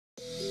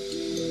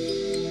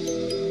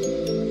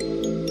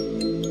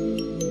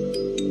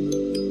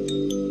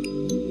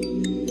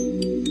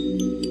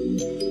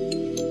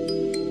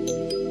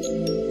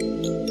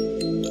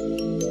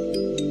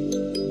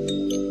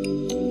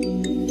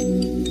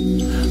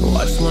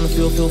wanna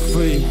feel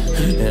free,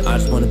 and I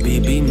just wanna be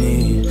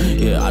me.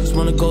 Yeah, I just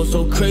wanna go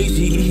so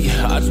crazy.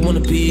 I just wanna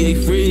be a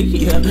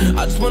freak. Yeah,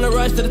 I just wanna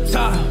rise to the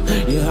top.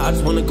 Yeah, I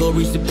just wanna go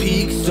reach the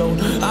peak. So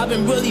I've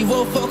been really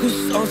well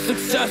focused on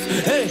success.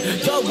 Hey,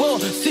 y'all will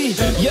see.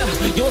 Yeah,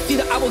 you won't see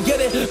that I will get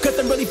it, cause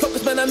I'm really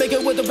focused, man. I make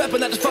it with the rap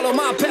and I just follow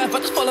my path. I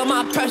just follow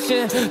my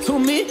passion. To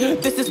me,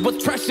 this is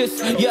what's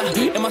precious. Yeah,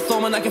 in my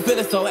soul, man, I can feel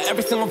it. So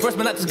every single verse,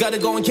 man, I just gotta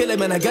go and kill it,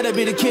 man. I gotta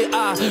be the kid.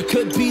 I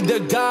could be the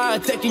guy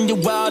taking you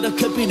out. I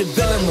could be the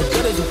villain. What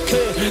good as a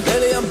kid?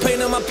 Lately, I'm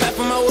painting my path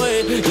on my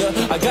way.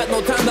 Yeah, I got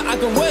no time that I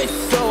can waste.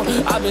 So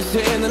I've been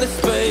sitting in the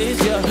space.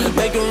 Yeah,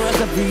 making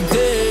rest every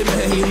day,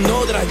 man. You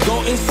know that I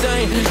go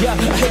insane. Yeah,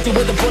 I hit you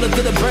with a bullet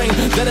to the brain.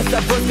 Let us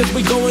stop first, cause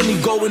we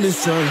going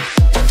insane.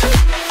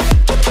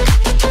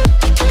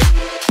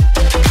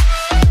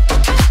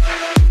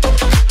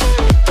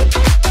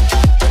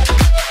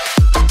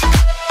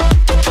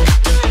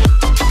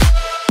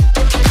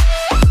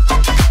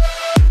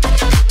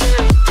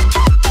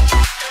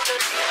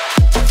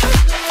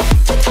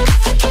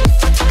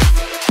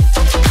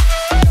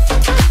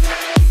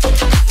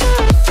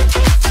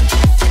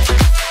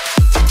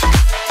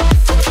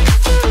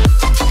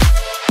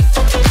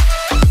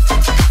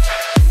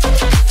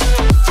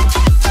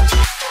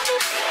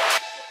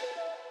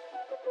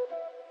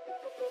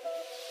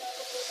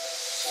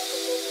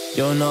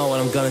 You don't know what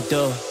I'm gonna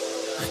do.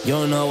 You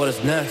don't know what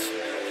is next.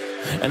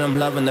 And I'm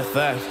loving the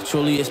fact,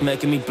 truly it's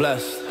making me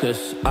blessed.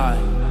 Cause I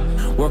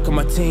work on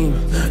my team,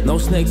 no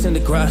snakes in the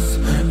grass.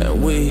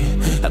 And we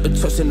have been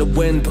trusting the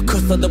wind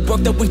because of the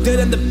work that we did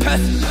in the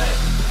past.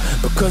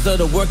 Because of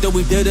the work that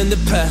we did in the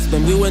past.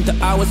 When we went to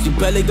hours, you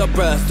barely got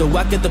rest. So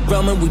I get the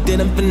realm and we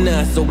didn't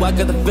finesse. So I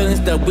got the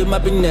feelings that we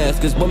might be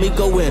next. Cause when we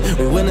go in,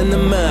 we win in the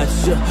match.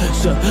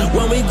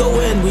 When we go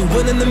in, we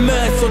win in the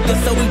match. So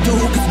that's how we do,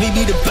 cause we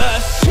be the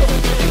best.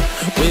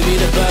 We be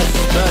the best,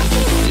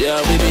 best. Yeah,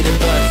 we be the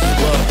best.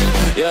 Whoa.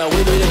 Yeah,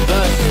 we be the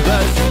best,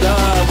 best.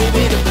 We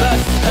be the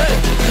best. Hey,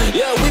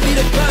 yeah, we be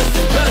the best,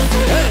 best.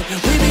 Hey,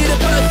 we be the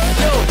best.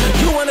 Yo,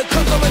 you wanna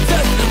come and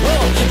test?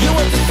 Whoa, you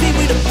want to see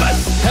we the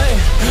best? Hey,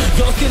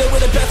 you don't see that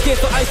we're the best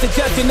kids, so I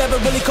suggest you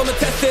never really come and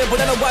test it.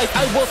 But otherwise,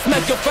 I will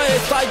smack your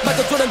face like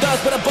Michael Jordan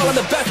does with a ball on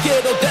the basket.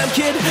 Oh damn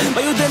kid,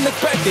 but you didn't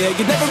expect it.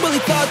 You never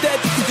really thought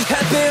that this could just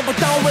happen. But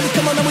now really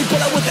come on and we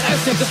pull out with the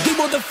action. Cause we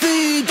will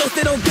defeat those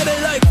they don't get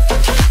it like.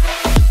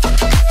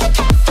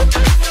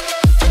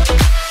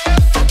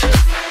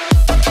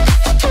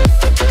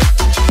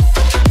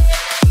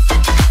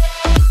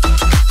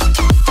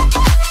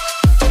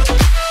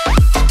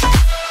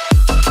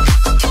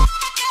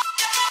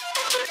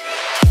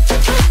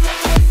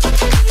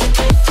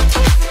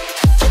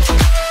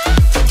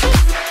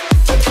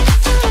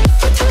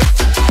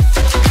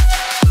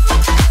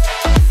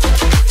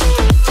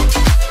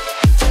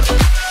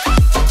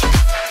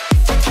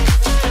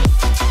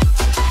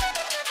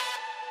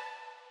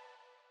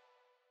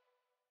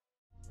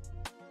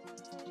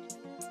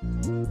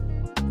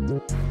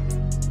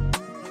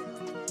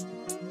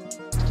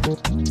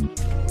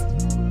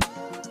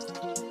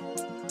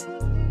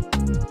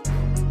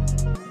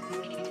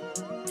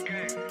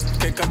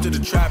 Can't come to the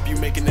trap, you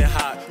making it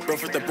hot. Bro,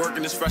 for the work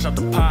and it's fresh out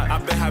the pot.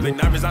 I've been having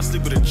nightmares, I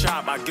sleep with a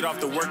chop. I get off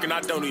the work and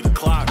I don't need a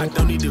clock. I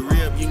don't need the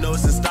rib, you know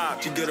it's in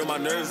stock. She get on my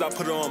nerves, I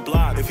put her on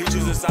block. If he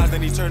choosing sides,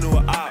 then he turn to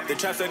an op. The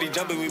trap said he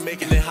jumping, we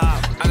making it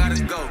hot. I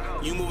gotta go,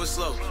 you moving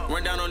slow.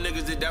 Run down on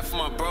niggas, did that for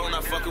my bro.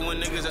 Not fucking with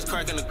niggas that's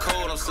cracking the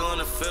code. I'm still in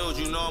the field,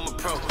 you know I'm a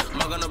pro.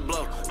 Am I gonna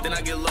blow? Then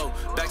I get low.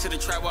 Back to the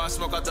trap while I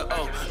smoke out the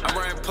O. I'm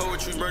writing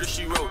poetry, murder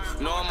she wrote.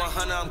 No, I'm a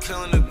hunter, I'm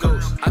killing the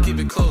ghost. I keep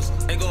it close,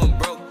 ain't going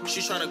broke. She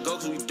tryna go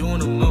cause we doing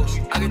the most.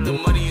 I get the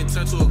money and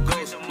turn to a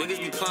ghost. Niggas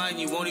be plying,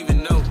 you won't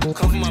even know.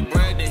 Come for my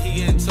bread, then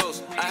he getting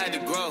toast. I had to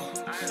grow,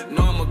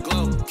 know I'm a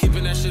glow.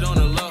 Keeping that shit on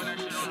the low,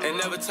 and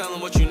never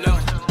telling what you know.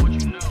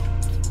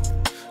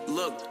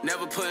 Look,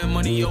 never putting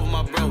money over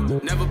my bro.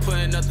 Never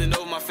putting nothing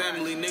over my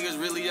family. Niggas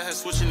really out here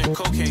switching and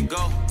coke can't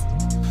go.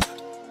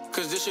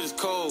 Cause this shit is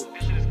cold.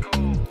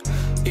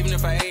 Even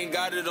if I ain't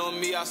got it on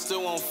me, I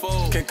still won't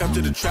fold. Can't come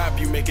to the trap,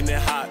 you making it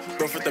hot.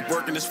 Bro, for the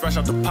work and it's fresh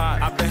out the pot.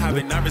 I've been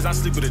having nightmares, I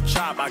sleep with a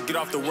chop. I get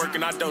off the work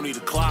and I don't need a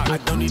clock. I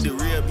don't need the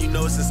rib, you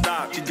know it's in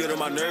stock. She get on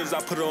my nerves,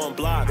 I put her on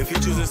block. If he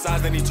choosing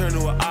sides, then he turn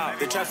to an op.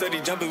 The trap said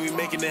he jumping, we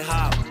making it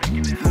hot.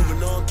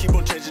 Moving on, keep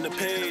on changing the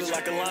page.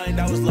 Like a lion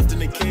that was left in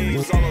the cage.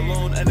 Was all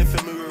alone and it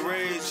filled me with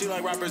rage. She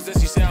like rappers that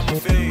she say I'm a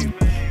fave.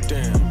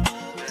 Damn.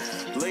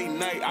 Late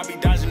night, I be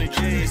dodging the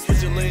J's.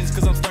 Switching lanes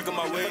cause I'm stuck on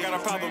my way. I got a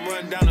problem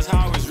running down, that's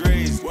how I was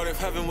raised. What if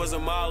heaven was a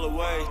mile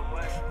away?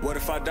 What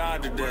if I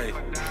died today?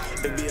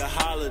 It'd be a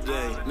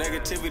holiday.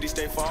 Negativity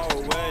stay far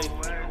away.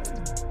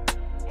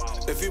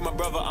 If you my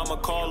brother, I'ma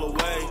call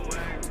away.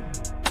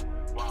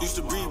 Used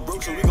to breathe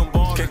broke, so we gon'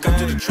 ball. Can't come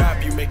to the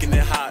trap, you making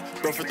it hot.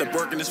 Bro, for the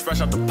work and it's fresh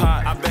out the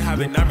pot. I've been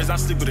having nightmares, I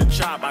sleep with a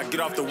chop. I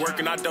get off the work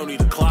and I don't need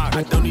a clock.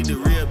 I don't need the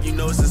rib, you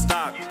know it's in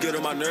stock. Get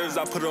on my nerves,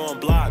 I put her on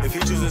block. If he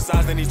choosing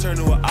sides, then he turn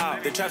to an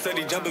op. The trap said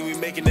he jumping, we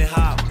making it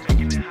hot.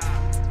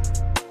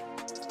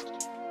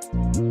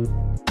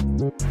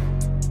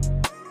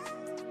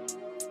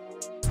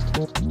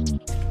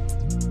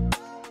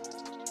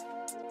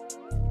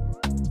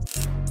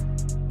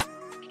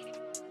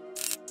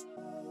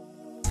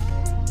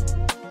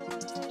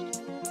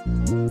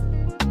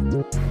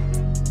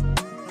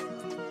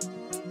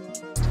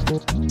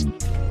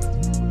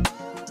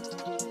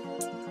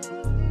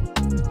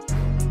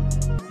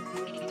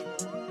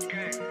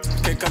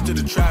 come to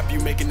the trap, you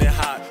making it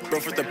hot. Bro,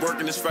 for the work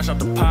and it's fresh out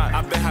the pot.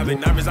 I been having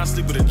nightmares, I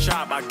sleep with a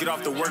chop. I get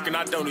off the work and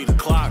I don't need a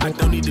clock. I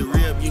don't need the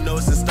rib, you know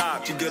it's in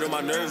stock. She get on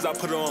my nerves, I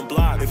put her on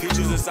block. If he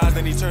chooses size,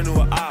 then he turn to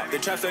an op. The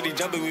trap said he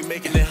jumping, we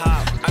making it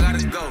hot. I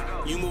gotta go,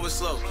 you moving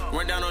slow.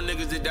 Run down on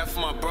niggas, did that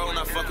for my bro.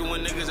 Not fucking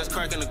with niggas that's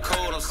cracking the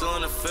code. I'm still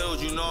in the field,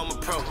 you know I'm a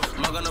pro.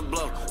 Am I gonna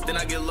blow? Then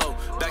I get low.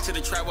 Back to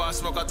the trap while I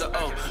smoke out the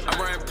O. I'm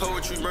writing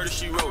poetry, murder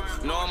she wrote.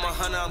 No, I'm a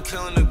hunter, I'm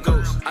killing the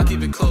ghost. I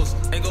keep it close,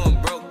 ain't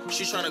going broke.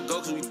 She tryna go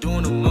cause we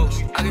doing the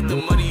most. I get the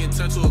money and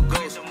turn to a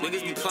ghost.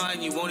 Niggas be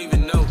plying, you won't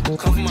even know.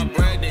 Come for my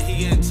bread, then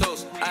he getting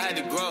toast. I had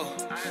to grow,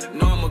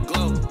 know I'm a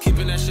glow.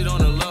 Keeping that shit on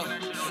the low,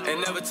 and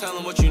never tell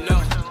him what you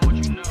know.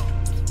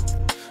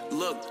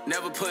 Look,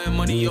 never putting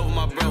money over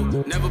my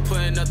bro. Never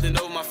putting nothing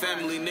over my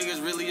family.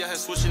 Niggas really out here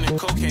switching and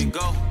coke can't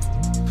go.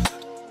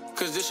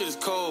 Cause this shit is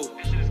cold.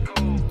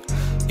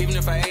 Even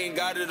if I ain't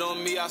got it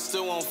on me, I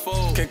still won't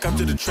fold. Can't come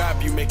to the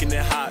trap, you making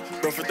it hot.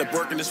 Bro, for the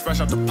work and it's fresh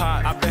out the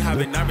pot. I been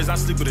having nightmares, I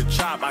sleep with a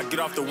chop. I get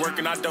off the work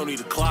and I don't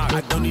need a clock.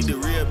 I don't need the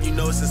rib, you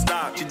know it's in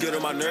stock. She get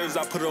on my nerves,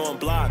 I put her on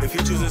block. If he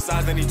chooses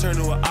size, then he turn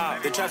to an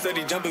op. The trap said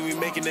he jumping, we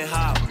making it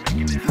hot.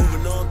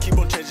 Moving on, keep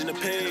on changing the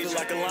page. Feel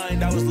like a lion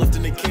that was left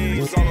in the cage.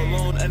 Was all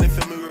alone and they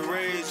fill me with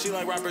rage. She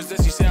like rappers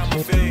that she say I'm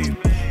a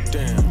fave.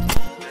 Damn.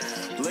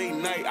 Late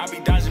night, I be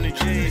dodging the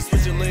J's.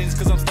 Switching lanes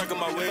cause I'm stuck in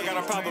my way. I got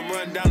a problem,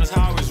 run down, that's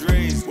how I was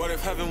raised. What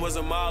if heaven was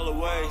a mile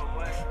away?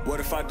 What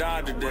if I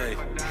died today?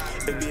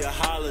 It'd be a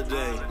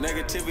holiday.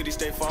 Negativity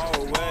stay far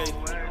away.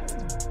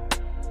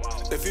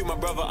 If you my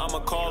brother, I'm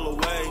a call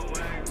away.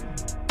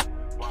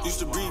 Used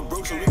to be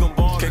broke, so we gon'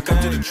 ball. Can't come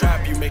to the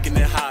trap, you making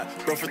it hot.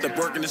 Bro, for the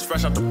work and it's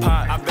fresh out the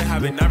pot. I been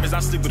having nightmares, I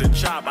sleep with a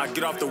chop. I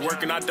get off the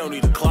work and I don't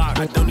need a clock.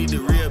 I don't need the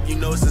rib, you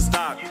know it's in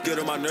stock. Get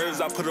on my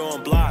nerves, I put her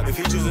on block. If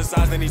he chooses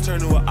size, then he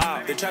turn to an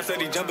op. The trap said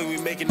he jumping, we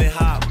making it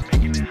hot.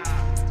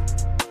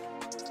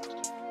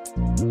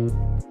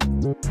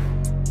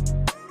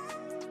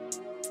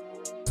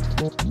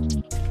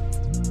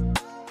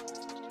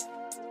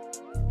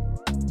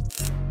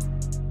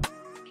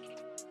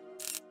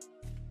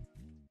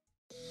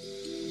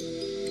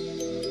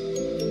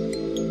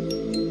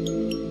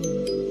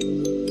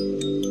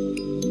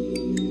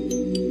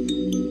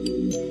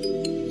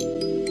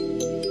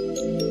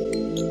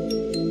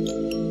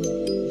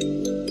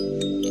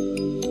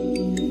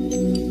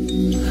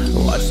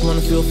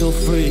 Feel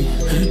free,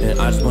 and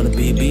I just wanna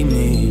be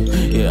me.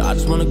 Yeah, I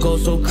just wanna go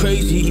so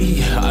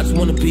crazy. I just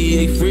wanna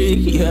be a freak.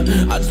 Yeah,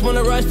 I just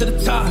wanna rise to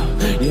the top.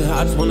 Yeah,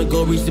 I just wanna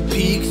go reach the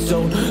peak.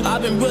 So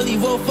I've been really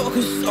well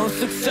focused on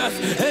success.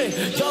 Hey,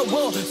 y'all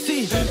will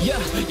see. Yeah,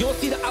 you won't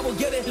see that I will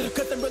get it,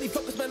 cause I'm really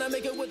focused.